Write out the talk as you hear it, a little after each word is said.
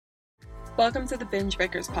Welcome to the Binge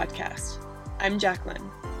Breakers podcast. I'm Jacqueline.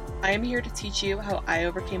 I am here to teach you how I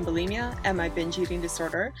overcame bulimia and my binge eating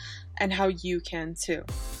disorder, and how you can too.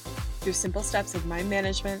 Through simple steps of mind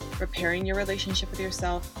management, repairing your relationship with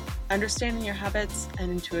yourself, understanding your habits,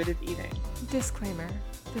 and intuitive eating. Disclaimer: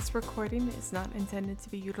 this recording is not intended to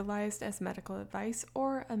be utilized as medical advice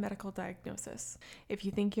or a medical diagnosis. If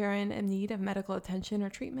you think you're in need of medical attention or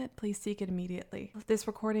treatment, please seek it immediately. This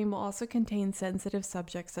recording will also contain sensitive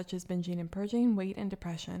subjects such as binging and purging, weight, and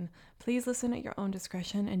depression. Please listen at your own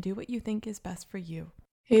discretion and do what you think is best for you.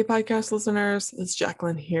 Hey podcast listeners, it's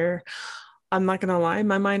Jacqueline here. I'm not gonna lie,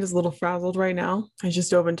 my mind is a little frazzled right now. I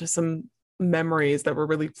just dove into some memories that were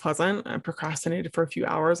really pleasant. I procrastinated for a few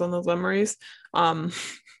hours on those memories.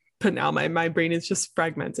 But now my brain is just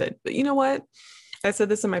fragmented. But you know what? I said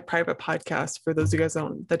this in my private podcast. For those of you guys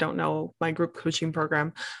that don't know my group coaching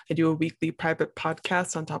program, I do a weekly private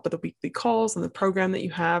podcast on top of the weekly calls and the program that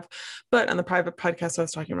you have. But on the private podcast, I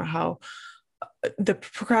was talking about how the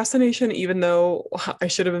procrastination, even though I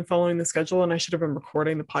should have been following the schedule and I should have been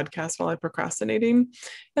recording the podcast while I'm procrastinating,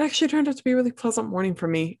 it actually turned out to be a really pleasant morning for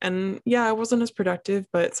me. And yeah, I wasn't as productive,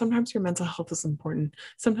 but sometimes your mental health is important.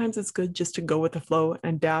 Sometimes it's good just to go with the flow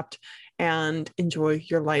and adapt and enjoy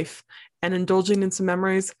your life. And indulging in some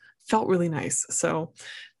memories felt really nice. So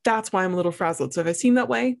that's why I'm a little frazzled. So if I seem that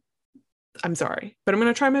way, I'm sorry, but I'm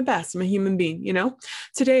going to try my best. I'm a human being, you know?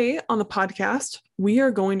 Today on the podcast, we are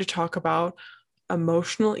going to talk about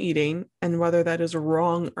emotional eating and whether that is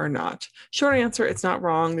wrong or not. Short answer, it's not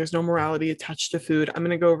wrong. There's no morality attached to food. I'm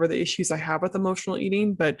going to go over the issues I have with emotional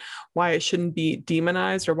eating, but why it shouldn't be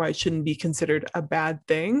demonized or why it shouldn't be considered a bad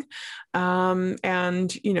thing.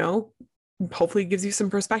 And, you know, hopefully it gives you some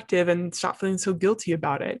perspective and stop feeling so guilty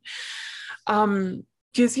about it.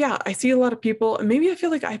 Because yeah, I see a lot of people, and maybe I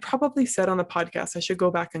feel like I probably said on the podcast, I should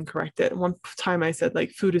go back and correct it. One time I said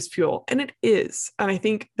like food is fuel, and it is. And I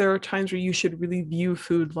think there are times where you should really view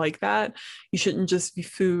food like that. You shouldn't just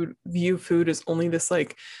view food as only this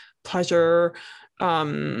like pleasure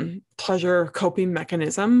coping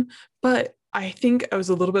mechanism. But I think I was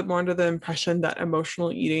a little bit more under the impression that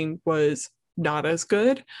emotional eating was not as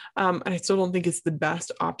good. And I still don't think it's the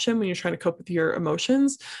best option when you're trying to cope with your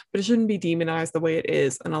emotions, but it shouldn't be demonized the way it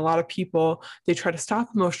is. And a lot of people, they try to stop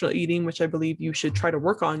emotional eating, which I believe you should try to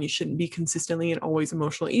work on. You shouldn't be consistently and always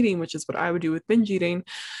emotional eating, which is what I would do with binge eating.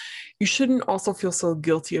 You shouldn't also feel so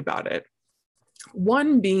guilty about it.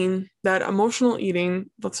 One being that emotional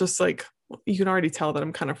eating, let's just like, you can already tell that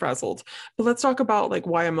I'm kind of frazzled, but let's talk about like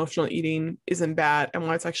why emotional eating isn't bad and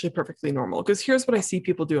why it's actually perfectly normal. Because here's what I see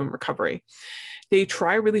people do in recovery. They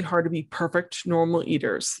try really hard to be perfect normal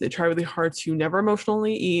eaters. They try really hard to never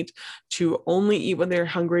emotionally eat, to only eat when they're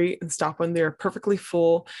hungry and stop when they're perfectly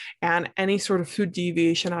full. And any sort of food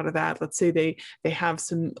deviation out of that, let's say they have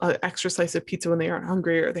some extra slice of pizza when they aren't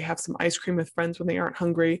hungry, or they have some ice cream with friends when they aren't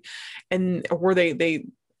hungry, or they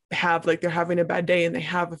have like they're having a bad day and they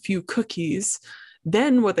have a few cookies.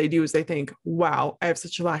 Then what they do is they think, wow, I have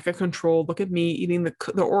such a lack of control. Look at me eating the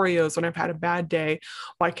Oreos when I've had a bad day.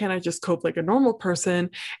 Why can't I just cope like a normal person?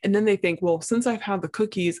 And then they think, well, since I've had the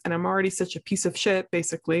cookies and I'm already such a piece of shit,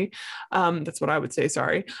 basically, that's what I would say,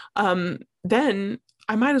 sorry, then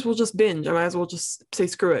I might as well just binge. I might as well just say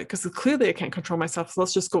screw it, because clearly I can't control myself. So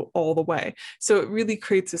let's just go all the way. So it really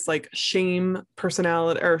creates this like shame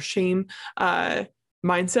personality or shame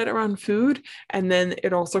mindset around food. And then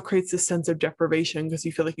it also creates this sense of deprivation because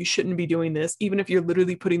you feel like you shouldn't be doing this. Even if you're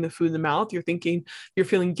literally putting the food in the mouth, you're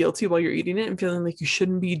feeling guilty while you're eating it and feeling like you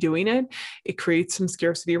shouldn't be doing it. It creates some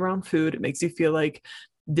scarcity around food. It makes you feel like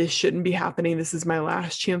this shouldn't be happening. This is my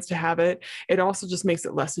last chance to have it. It also just makes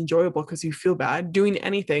it less enjoyable because you feel bad. Doing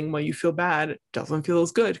anything while you feel bad doesn't feel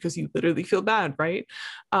as good because you literally feel bad, right?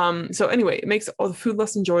 So anyway, it makes all the food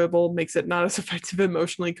less enjoyable, makes it not as effective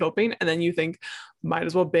emotionally coping. And then you think, might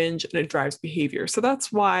as well binge, and it drives behavior. So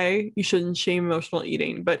that's why you shouldn't shame emotional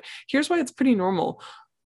eating. But here's why it's pretty normal.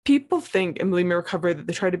 People think in bulimia recovery that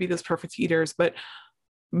they try to be those perfect eaters, but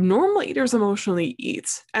normal eaters emotionally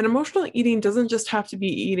eat. And emotional eating doesn't just have to be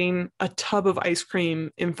eating a tub of ice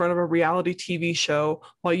cream in front of a reality TV show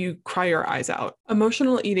while you cry your eyes out.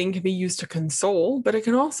 Emotional eating can be used to console, but it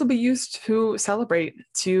can also be used to celebrate,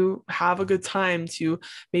 to have a good time, to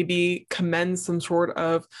maybe commend some sort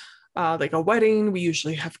of like a wedding. We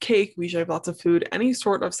usually have cake, we usually have lots of food, any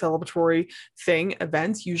sort of celebratory thing,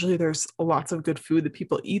 events. Usually there's lots of good food that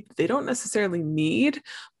people eat that they don't necessarily need,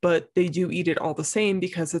 but they do eat it all the same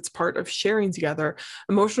because it's part of sharing together.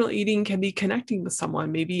 Emotional eating can be connecting with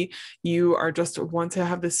someone. Maybe you are just want to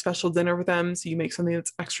have this special dinner with them, so you make something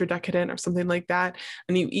that's extra decadent or something like that,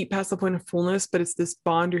 and you eat past the point of fullness, but it's this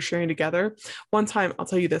bond you're sharing together. One time, I'll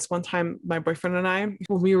tell you this, one time my boyfriend and I,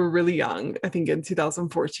 when we were really young, I think in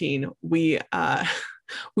 2014, we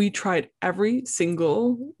tried every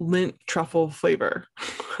single Lindt truffle flavor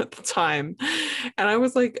at the time. And I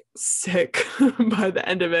was like sick by the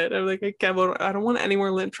end of it. I'm like, I don't want any more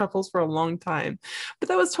Lindt truffles for a long time. But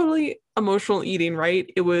that was totally emotional eating,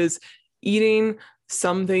 right? It was eating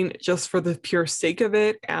something just for the pure sake of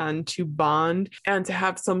it and to bond and to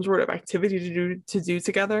have some sort of activity to do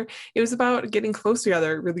together. It was about getting close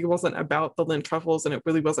together. It really wasn't about the Lindt truffles, and it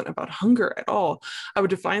really wasn't about hunger at all. I would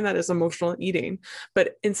define that as emotional eating.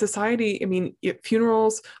 But in society, I mean, at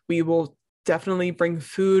funerals, we will definitely bring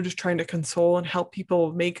food, trying to console and help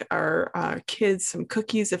people, make our kids some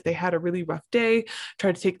cookies if they had a really rough day,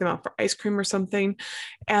 try to take them out for ice cream or something.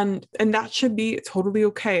 And that should be totally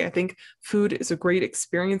okay. I think food is a great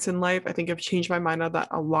experience in life. I think I've changed my mind on that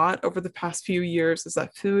a lot over the past few years, is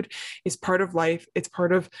that food is part of life. It's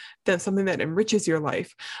part of something that enriches your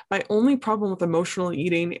life. My only problem with emotional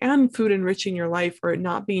eating and food enriching your life, or it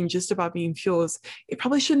not being just about being fuel, is it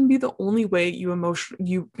probably shouldn't be the only way you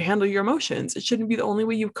handle your emotions. It shouldn't be the only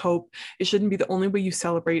way you cope. It shouldn't be the only way you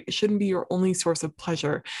celebrate. It shouldn't be your only source of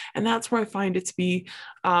pleasure. And that's where I find it to be,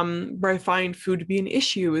 where I find food to be an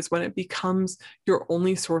issue, is when it becomes your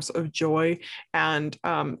only source of joy and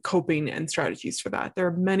coping and strategies for that. There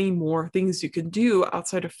are many more things you can do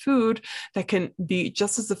outside of food that can be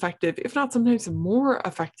just as effective, if not sometimes more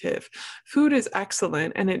effective. Food is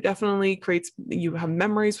excellent, and it definitely you have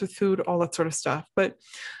memories with food, all that sort of stuff. But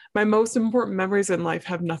my most important memories in life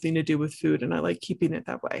have nothing to do with food, and I like keeping it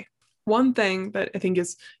that way. One thing that I think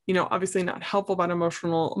is, obviously not helpful about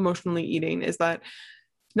emotionally eating is that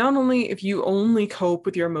not only if you only cope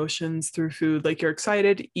with your emotions through food, like you're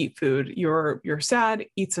excited, eat food, you're sad,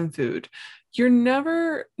 eat some food. You're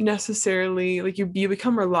never necessarily like you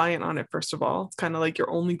become reliant on it. First of all, it's kind of like your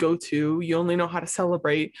only go-to. You only know how to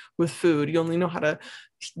celebrate with food. You only know how to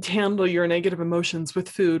handle your negative emotions with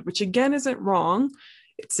food, which again isn't wrong.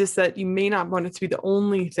 It's just that you may not want it to be the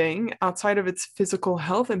only thing outside of its physical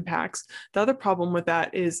health impacts. The other problem with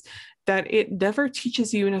that is that it never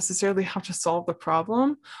teaches you necessarily how to solve the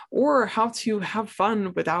problem or how to have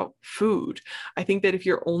fun without food. I think that if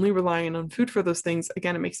you're only relying on food for those things,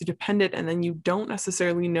 again, it makes you dependent, and then you don't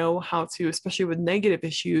necessarily know how to, especially with negative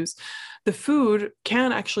issues. The food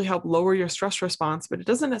can actually help lower your stress response, but it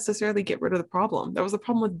doesn't necessarily get rid of the problem. That was the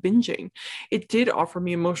problem with binging. It did offer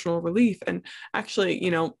me emotional relief. And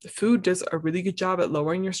actually, food does a really good job at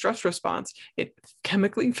lowering your stress response. It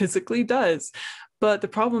chemically, physically does. But the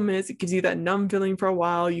problem is it gives you that numb feeling for a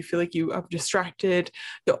while. You feel like you are distracted.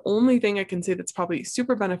 The only thing I can say that's probably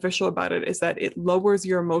super beneficial about it is that it lowers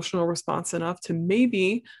your emotional response enough to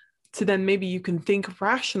then maybe you can think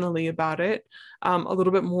rationally about it, a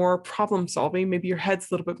little bit more problem solving. Maybe your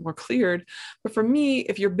head's a little bit more cleared. But for me,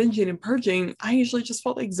 if you're binging and purging, I usually just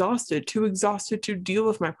felt too exhausted to deal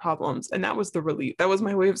with my problems. And that was the relief. That was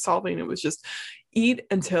my way of solving it, was just eat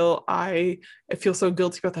until I feel so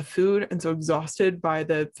guilty about the food and so exhausted by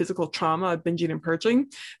the physical trauma of binging and purging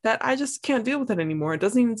that I just can't deal with it anymore. It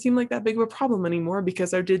doesn't even seem like that big of a problem anymore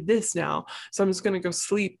because I did this now. So I'm just going to go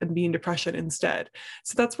sleep and be in depression instead.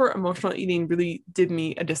 So that's where emotional eating really did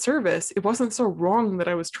me a disservice. It wasn't so wrong that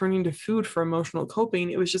I was turning to food for emotional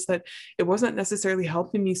coping. It was just that it wasn't necessarily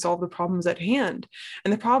helping me solve the problems at hand.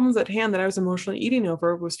 And the problems at hand that I was emotionally eating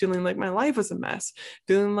over was feeling like my life was a mess,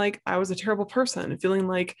 feeling like I was a terrible person, and feeling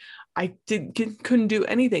like I couldn't do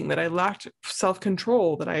anything, that I lacked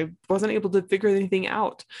self-control, that I wasn't able to figure anything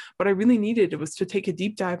out. What I really needed was to take a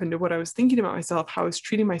deep dive into what I was thinking about myself, how I was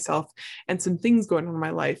treating myself, and some things going on in my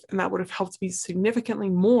life. And that would have helped me significantly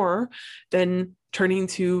more than turning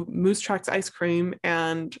to Moose Tracks ice cream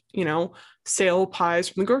and, sale pies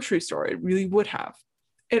from the grocery store. It really would have.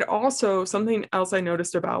 It also, something else I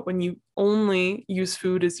noticed about when you only use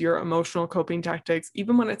food as your emotional coping tactics,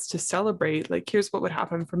 even when it's to celebrate, like here's what would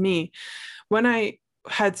happen for me. When I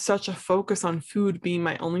had such a focus on food being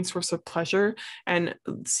my only source of pleasure and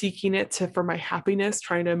seeking it for my happiness,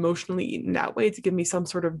 trying to emotionally eat in that way to give me some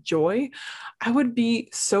sort of joy, I would be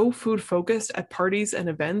so food focused at parties and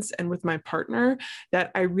events and with my partner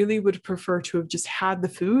that I really would prefer to have just had the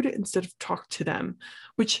food instead of talked to them,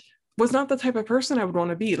 which was not the type of person I would want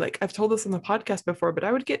to be. Like, I've told this on the podcast before, but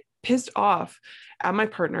I would get pissed off at my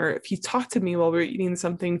partner if he talked to me while we were eating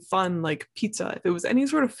something fun like pizza. If it was any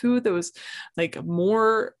sort of food that was like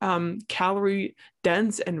more calorie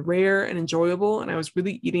dense and rare and enjoyable, and I was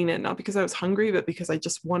really eating it not because I was hungry, but because I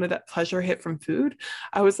just wanted that pleasure hit from food,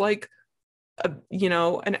 I was like,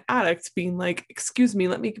 an addict being like, excuse me,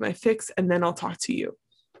 let me get my fix and then I'll talk to you.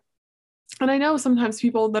 And I know sometimes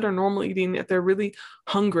people that are normal eating, if they're really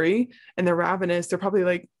hungry and they're ravenous, they're probably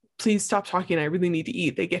like, please stop talking, I really need to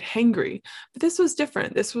eat. They get hangry. But this was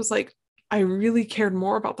different. This was like, I really cared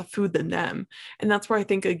more about the food than them. And that's where I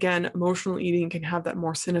think, again, emotional eating can have that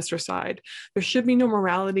more sinister side. There should be no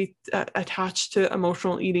morality attached to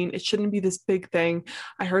emotional eating. It shouldn't be this big thing.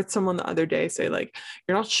 I heard someone the other day say, like,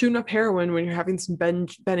 you're not shooting up heroin when you're having some Ben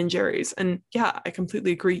and Jerry's. And yeah, I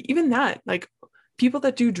completely agree. Even that, like, people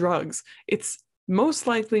that do drugs, it's most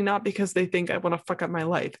likely not because they think I want to fuck up my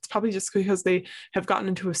life. It's probably just because they have gotten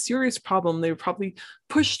into a serious problem. They were probably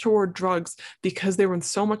pushed toward drugs because they were in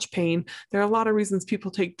so much pain. There are a lot of reasons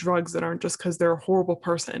people take drugs that aren't just because they're a horrible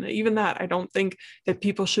person. Even that, I don't think that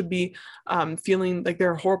people should be feeling like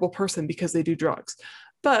they're a horrible person because they do drugs.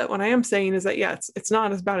 But what I am saying is that, yeah, it's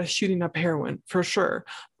not as bad as shooting up heroin, for sure.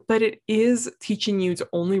 But it is teaching you to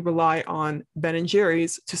only rely on Ben and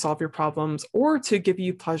Jerry's to solve your problems or to give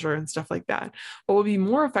you pleasure and stuff like that. What will be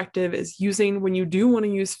more effective is using, when you do want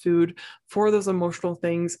to use food for those emotional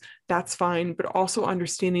things, that's fine, but also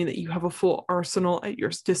understanding that you have a full arsenal at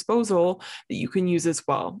your disposal that you can use as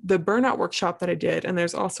well. The burnout workshop that I did, and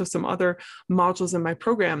there's also some other modules in my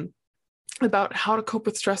program about how to cope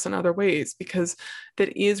with stress in other ways, because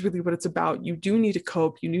that is really what it's about. You do need to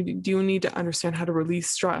cope. You do need to understand how to release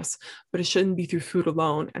stress, but it shouldn't be through food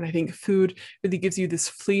alone. And I think food really gives you this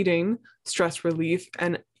fleeting stress relief,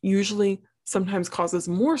 and usually sometimes causes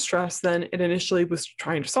more stress than it initially was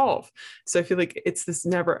trying to solve. So I feel like it's this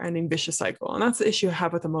never ending vicious cycle. And that's the issue I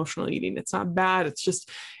have with emotional eating. It's not bad.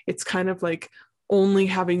 It's kind of like only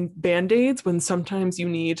having Band-Aids when sometimes you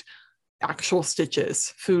need actual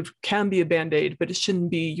stitches. Food can be a Band-Aid, but it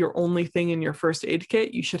shouldn't be your only thing in your first aid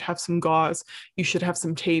kit. You should have some gauze, you should have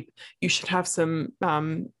some tape, you should have some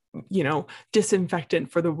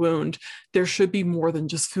disinfectant for the wound. There should be more than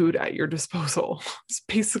just food at your disposal. It's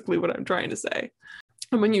basically what I'm trying to say.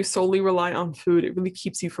 And when you solely rely on food, it really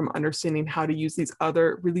keeps you from understanding how to use these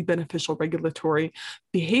other really beneficial regulatory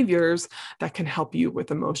behaviors that can help you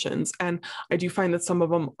with emotions. And I do find that some of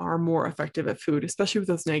them are more effective at food, especially with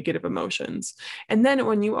those negative emotions. And then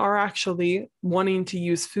when you are actually wanting to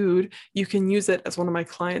use food, you can use it, as one of my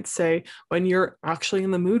clients say, when you're actually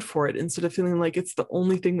in the mood for it, instead of feeling like it's the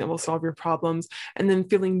only thing that will solve your problems and then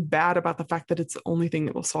feeling bad about the fact that it's the only thing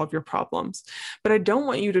that will solve your problems. But I don't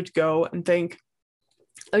want you to go and think,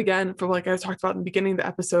 again, from like I talked about in the beginning of the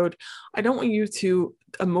episode, I don't want you to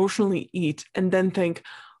emotionally eat and then think,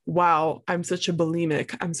 wow, I'm such a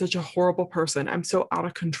bulimic, I'm such a horrible person, I'm so out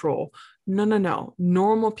of control. No.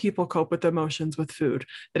 Normal people cope with emotions with food.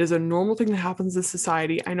 It is a normal thing that happens in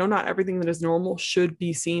society. I know not everything that is normal should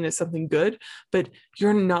be seen as something good, but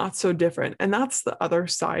you're not so different. And that's the other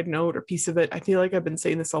side note or piece of it. I feel like I've been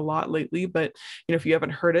saying this a lot lately, but if you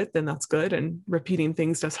haven't heard it, then that's good. And repeating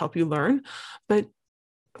things does help you learn. But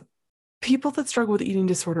people that struggle with eating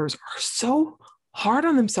disorders are so hard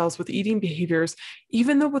on themselves with eating behaviors,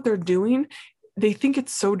 even though what they're doing, they think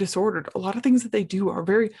it's so disordered. A lot of things that they do are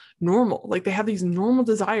very normal. Like they have these normal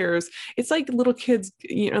desires. It's like little kids,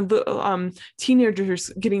 teenagers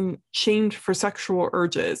getting shamed for sexual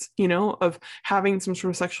urges, of having some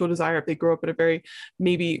sort of sexual desire if they grow up in a very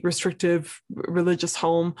maybe restrictive religious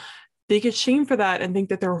home. They get shamed for that and think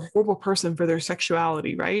that they're a horrible person for their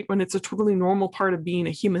sexuality, right? When it's a totally normal part of being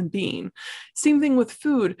a human being. Same thing with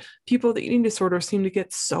food. People with eating disorders seem to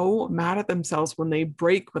get so mad at themselves when they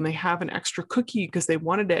break, when they have an extra cookie because they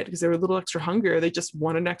wanted it, because they were a little extra hungry, or they just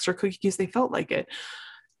wanted an extra cookie because they felt like it.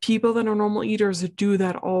 People that are normal eaters do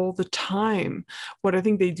that all the time. What I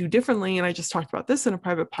think they do differently, and I just talked about this in a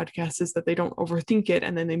private podcast, is that they don't overthink it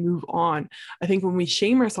and then they move on. I think when we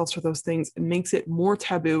shame ourselves for those things, it makes it more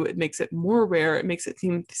taboo. It makes it more rare. It makes it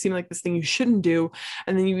seem like this thing you shouldn't do.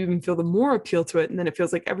 And then you even feel the more appeal to it. And then it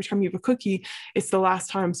feels like every time you have a cookie, it's the last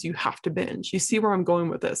time, so you have to binge. You see where I'm going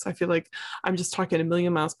with this? I feel like I'm just talking a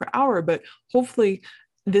million miles per hour, but hopefully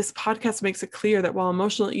this podcast makes it clear that while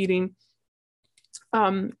emotional eating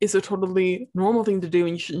is a totally normal thing to do,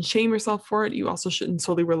 and you shouldn't shame yourself for it. You also shouldn't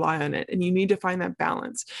solely rely on it, and you need to find that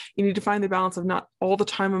balance. You need to find the balance of not all the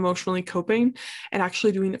time emotionally coping and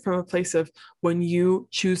actually doing it from a place of when you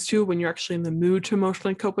choose to, when you're actually in the mood to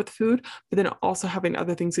emotionally cope with food, but then also having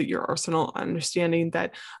other things at your arsenal, understanding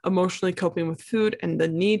that emotionally coping with food and the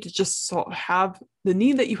need to just have the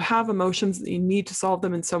need that you have emotions, that you need to solve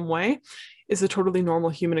them in some way, is a totally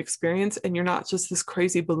normal human experience. And you're not just this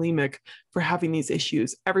crazy bulimic for having these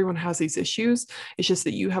issues. Everyone has these issues. It's just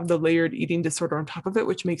that you have the layered eating disorder on top of it,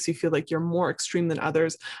 which makes you feel like you're more extreme than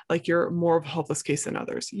others, like you're more of a helpless case than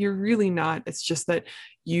others. You're really not. It's just that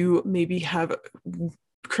you maybe have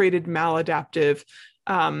created maladaptive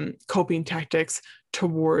coping tactics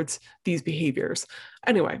towards these behaviors.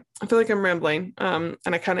 Anyway, I feel like I'm rambling, and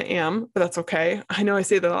I kind of am, but that's okay. I know I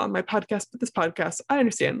say that on my podcast, but this podcast, I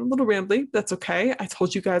understand, a little rambly. That's okay. I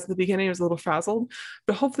told you guys in the beginning I was a little frazzled,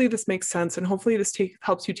 but hopefully this makes sense, and hopefully this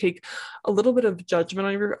helps you take a little bit of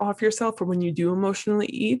judgment off yourself for when you do emotionally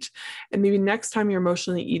eat. And maybe next time you're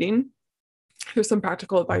emotionally eating, here's some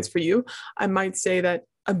practical advice for you. I might say that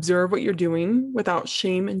observe what you're doing without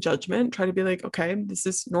shame and judgment. Try to be like, okay, this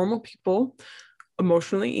is normal people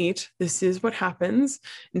emotionally eat. This is what happens.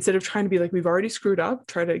 Instead of trying to be like, we've already screwed up,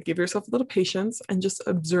 try to give yourself a little patience and just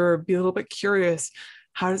observe, be a little bit curious.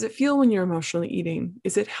 How does it feel when you're emotionally eating?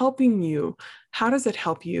 Is it helping you? How does it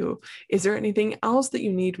help you? Is there anything else that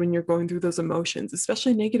you need when you're going through those emotions,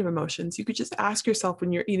 especially negative emotions? You could just ask yourself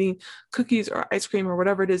when you're eating cookies or ice cream or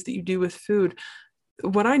whatever it is that you do with food.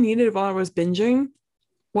 What I needed while I was binging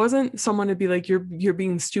wasn't someone to be like, you're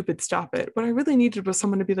being stupid, stop it. What I really needed was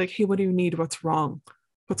someone to be like, hey, what do you need? What's wrong?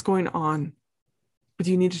 What's going on? Do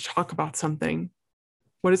you need to talk about something?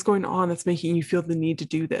 What is going on that's making you feel the need to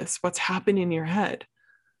do this? What's happening in your head?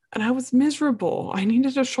 And I was miserable. I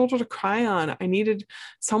needed a shoulder to cry on. I needed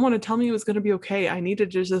someone to tell me it was going to be okay. I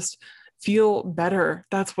needed to just feel better.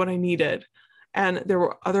 That's what I needed. And there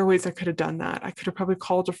were other ways I could have done that. I could have probably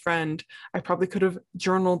called a friend. I probably could have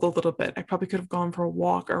journaled a little bit. I probably could have gone for a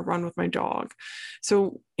walk or a run with my dog.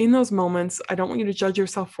 So in those moments, I don't want you to judge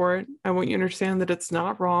yourself for it. I want you to understand that it's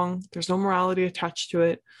not wrong. There's no morality attached to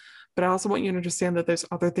it. But I also want you to understand that there's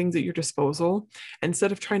other things at your disposal.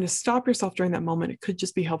 Instead of trying to stop yourself during that moment, it could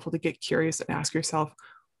just be helpful to get curious and ask yourself,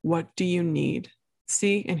 what do you need?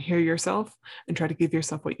 See and hear yourself and try to give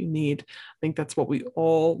yourself what you need. I think that's what we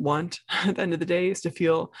all want at the end of the day, is to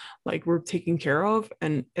feel like we're taken care of.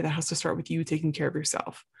 And it has to start with you taking care of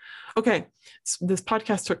yourself. Okay, so this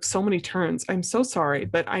podcast took so many turns. I'm so sorry,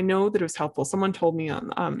 but I know that it was helpful. Someone told me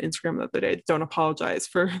on Instagram the other day, don't apologize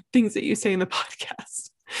for things that you say in the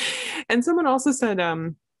podcast. And someone also said,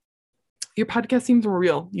 your podcast seems more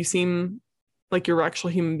real. You seem like you're actual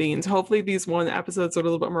human beings. Hopefully these one episodes are a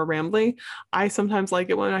little bit more rambly. I sometimes like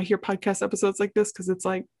it when I hear podcast episodes like this, because it's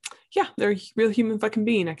like, yeah, they're a real human fucking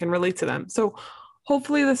being. I can relate to them. So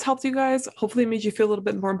hopefully this helped you guys. Hopefully it made you feel a little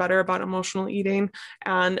bit more better about emotional eating.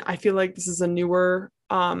 And I feel like this is a newer,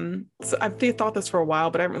 so I've thought this for a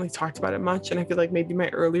while, but I haven't really talked about it much. And I feel like maybe my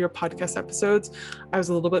earlier podcast episodes, I was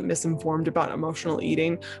a little bit misinformed about emotional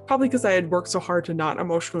eating, probably because I had worked so hard to not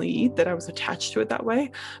emotionally eat that I was attached to it that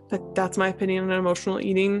way. But that's my opinion on emotional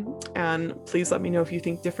eating. And please let me know if you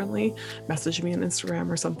think differently. Message me on Instagram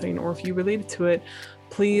or something, or if you related to it,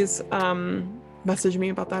 please, message me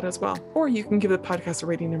about that as well. Or you can give the podcast a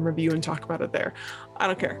rating and review and talk about it there. I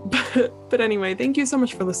don't care. But anyway, thank you so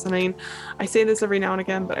much for listening. I say this every now and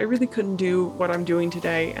again, but I really couldn't do what I'm doing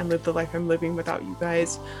today and live the life I'm living without you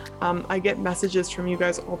guys. I get messages from you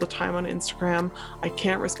guys all the time on Instagram. I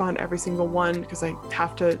can't respond to every single one because I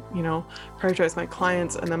have to, prioritize my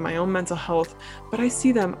clients and then my own mental health. But I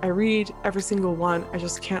see them. I read every single one. I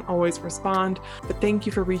just can't always respond. But thank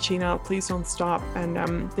you for reaching out. Please don't stop.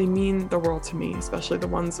 And they mean the world to me, especially the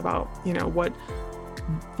ones about,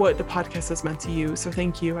 what the podcast has meant to you. So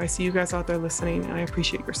thank you. I see you guys out there listening, and I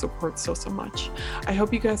appreciate your support so much. I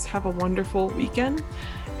hope you guys have a wonderful weekend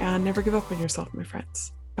and never give up on yourself, my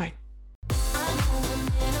friends.